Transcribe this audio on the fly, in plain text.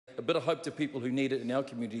bit of hope to people who need it in our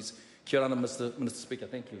communities. Kia ora, Minister Speaker.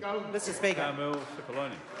 Thank you. Mr. Speaker. Carmel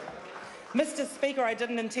Sepuloni. Mr. Speaker, I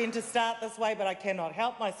didn't intend to start this way, but I cannot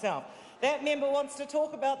help myself. That member wants to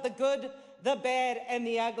talk about the good, the bad and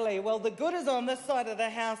the ugly. Well, the good is on this side of the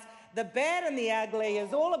House. The bad and the ugly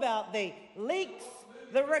is all about the leaks,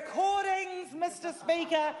 the recordings, Mr.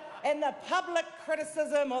 Speaker, and the public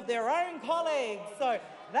criticism of their own colleagues. So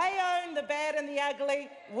they own the bad and the ugly,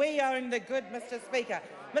 we own the good, Mr. Speaker.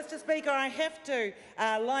 Mr. Speaker, I have to,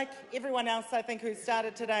 like everyone else I think who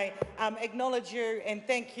started today, acknowledge you and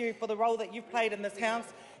thank you for the role that you've played in this House.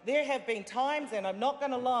 There have been times, and I'm not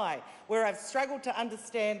going to lie, where I've struggled to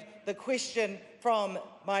understand the question from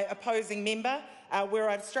my opposing member, where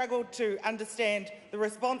I've struggled to understand the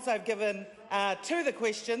response I've given to the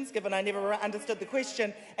questions, given I never understood the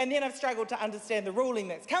question, and then I've struggled to understand the ruling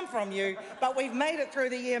that's come from you. But we've made it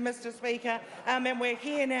through the year, Mr. Speaker, and we're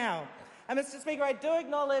here now. Mr. Speaker, I do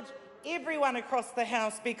acknowledge everyone across the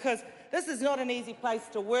House because this is not an easy place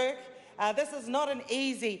to work. This is not an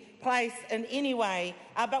easy place in any way,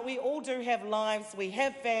 but we all do have lives, we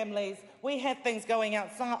have families, we have things going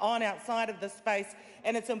outside of this space,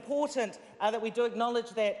 and it's important that we do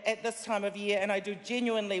acknowledge that at this time of year, and I do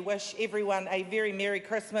genuinely wish everyone a very Merry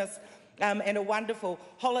Christmas and a wonderful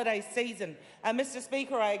holiday season. Mr.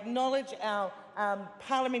 Speaker, I acknowledge our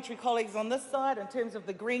parliamentary colleagues on this side in terms of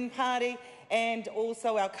the Green Party and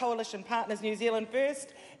also our coalition partners New Zealand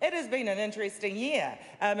First. It has been an interesting year,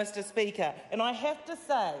 Mr. Speaker, and I have to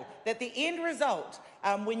say that the end result,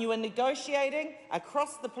 when you are negotiating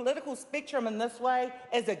across the political spectrum in this way,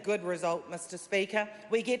 is a good result, Mr. Speaker.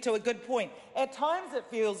 We get to a good point. At times it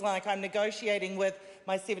feels like I'm negotiating with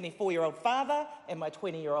my 74-year-old father and my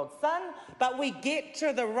 20-year-old son, but we get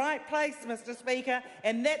to the right place, Mr. Speaker,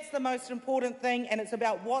 and that's the most important thing, and it's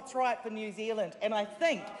about what's right for New Zealand. And I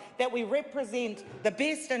think that we represent the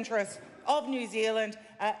best interests of New Zealand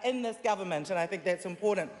in this government, and I think that's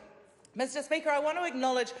important. Mr. Speaker, I want to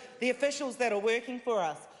acknowledge the officials that are working for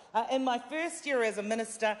us. In my first year as a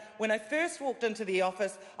minister, when I first walked into the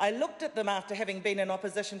office, I looked at them after having been in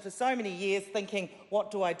opposition for so many years thinking,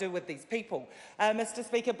 what do I do with these people? Mr.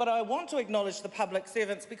 Speaker, but I want to acknowledge the public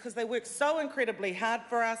servants because they work so incredibly hard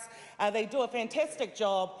for us. They do a fantastic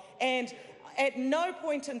job, and at no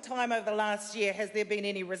point in time over the last year has there been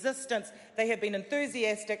any resistance. They have been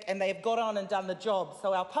enthusiastic and they have got on and done the job.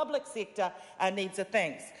 So our public sector needs a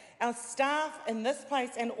thanks. Our staff in this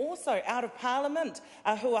place and also out of Parliament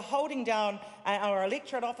who are holding down our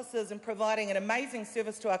electorate offices and providing an amazing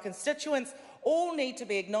service to our constituents all need to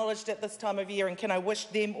be acknowledged at this time of year, and can I wish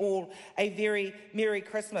them all a very Merry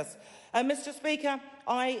Christmas. Mr. Speaker,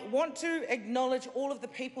 I want to acknowledge all of the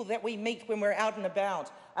people that we meet when we're out and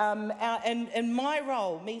about. In my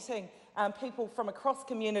role, meeting people from across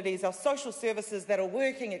communities, our social services that are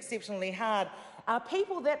working exceptionally hard,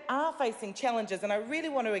 people that are facing challenges, and I really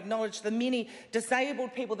want to acknowledge the many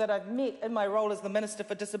disabled people that I've met in my role as the Minister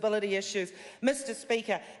for Disability Issues, Mr.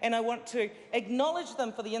 Speaker, and I want to acknowledge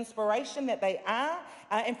them for the inspiration that they are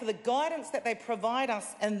and for the guidance that they provide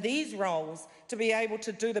us in these roles to be able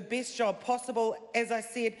to do the best job possible, as I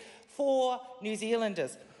said, for New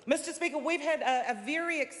Zealanders. Mr. Speaker, we've had a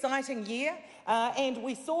very exciting year, and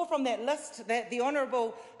we saw from that list that the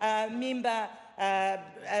Honourable Member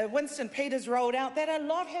Winston Peters rolled out that a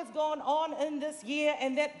lot has gone on in this year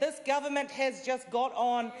and that this government has just got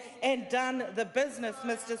on and done the business,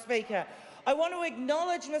 Mr. Speaker. I want to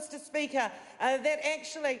acknowledge, Mr. Speaker, that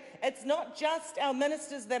actually it's not just our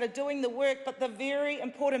ministers that are doing the work, but the very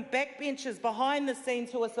important backbenchers behind the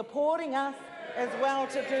scenes who are supporting us as well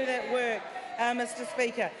to do that work, Mr.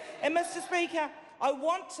 Speaker. And, Mr. Speaker, I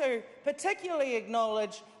want to particularly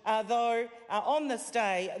acknowledge, though, on this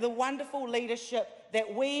day, the wonderful leadership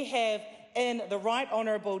that we have in the Right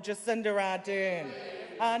Honourable Jacinda Ardern.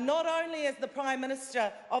 Not only as the Prime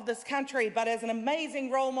Minister of this country, but as an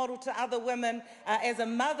amazing role model to other women, as a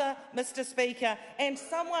mother, Mr. Speaker, and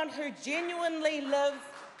someone who genuinely lives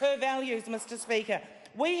her values, Mr. Speaker.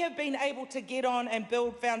 We have been able to get on and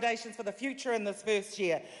build foundations for the future in this first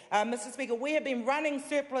year. Mr. Speaker, we have been running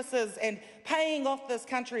surpluses and paying off this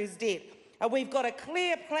country's debt. We've got a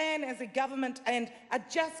clear plan as a government and are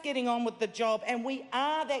just getting on with the job, and we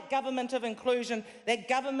are that government of inclusion, that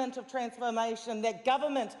government of transformation, that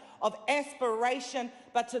government of aspiration.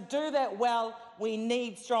 But to do that well, we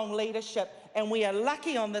need strong leadership, and we are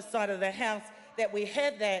lucky on this side of the House that we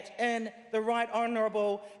have that in the Right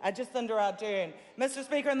Honourable Jacinda Ardern. Mr.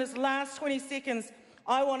 Speaker, in this last 20 seconds,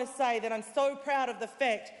 I want to say that I'm so proud of the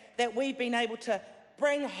fact that we've been able to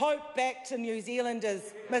bring hope back to New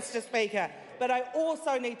Zealanders, Mr. Speaker. But I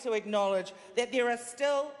also need to acknowledge that there are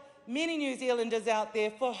still many New Zealanders out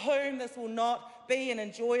there for whom this will not be an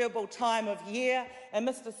enjoyable time of year. And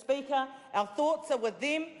Mr Speaker, our thoughts are with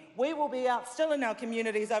them. We will be out still in our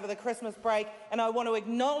communities over the Christmas break, and I want to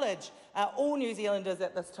acknowledge all New Zealanders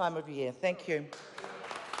at this time of year. Thank you.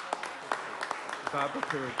 Barbara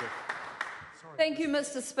Perrigo. Thank you,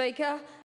 Mr Speaker.